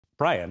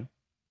Brian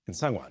and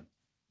Sungwon.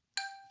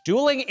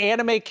 Dueling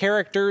anime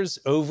characters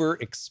over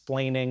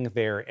explaining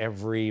their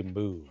every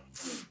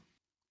move.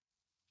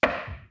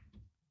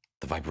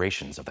 The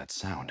vibrations of that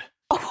sound.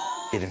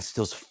 It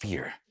instills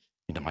fear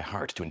into my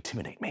heart to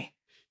intimidate me.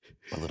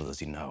 But little does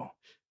he know.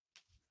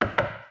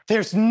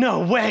 There's no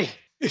way!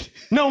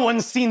 No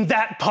one's seen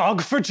that pog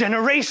for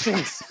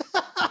generations!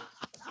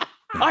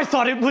 I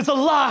thought it was a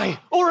lie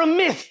or a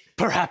myth,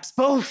 perhaps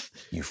both.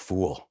 You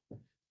fool.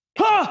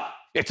 Ah!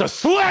 It's a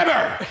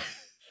slammer!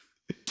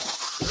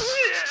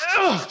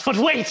 But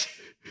wait!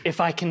 If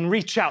I can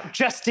reach out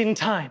just in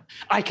time,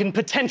 I can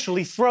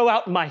potentially throw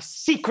out my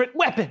secret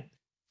weapon.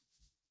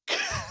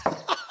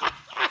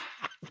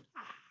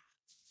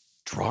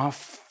 Draw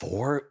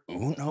 4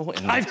 Uno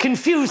and... I've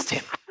confused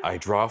him. I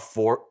draw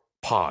 4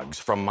 pogs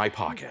from my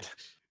pocket.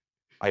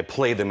 I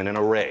play them in an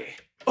array.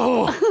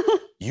 Oh,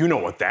 You know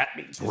what that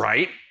means,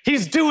 right?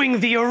 he's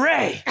doing the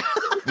array.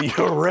 The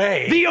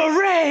array. The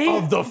array?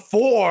 Of the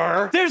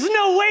 4. There's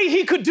no way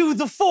he could do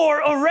the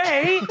 4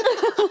 array.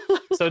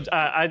 So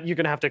you're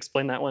gonna have to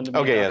explain that one to me.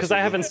 Okay, yeah, because so I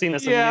haven't seen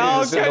this in Yeah,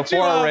 years. I'll The get you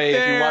 4 up array, if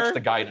you there. watch the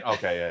guide.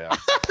 Okay,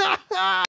 yeah.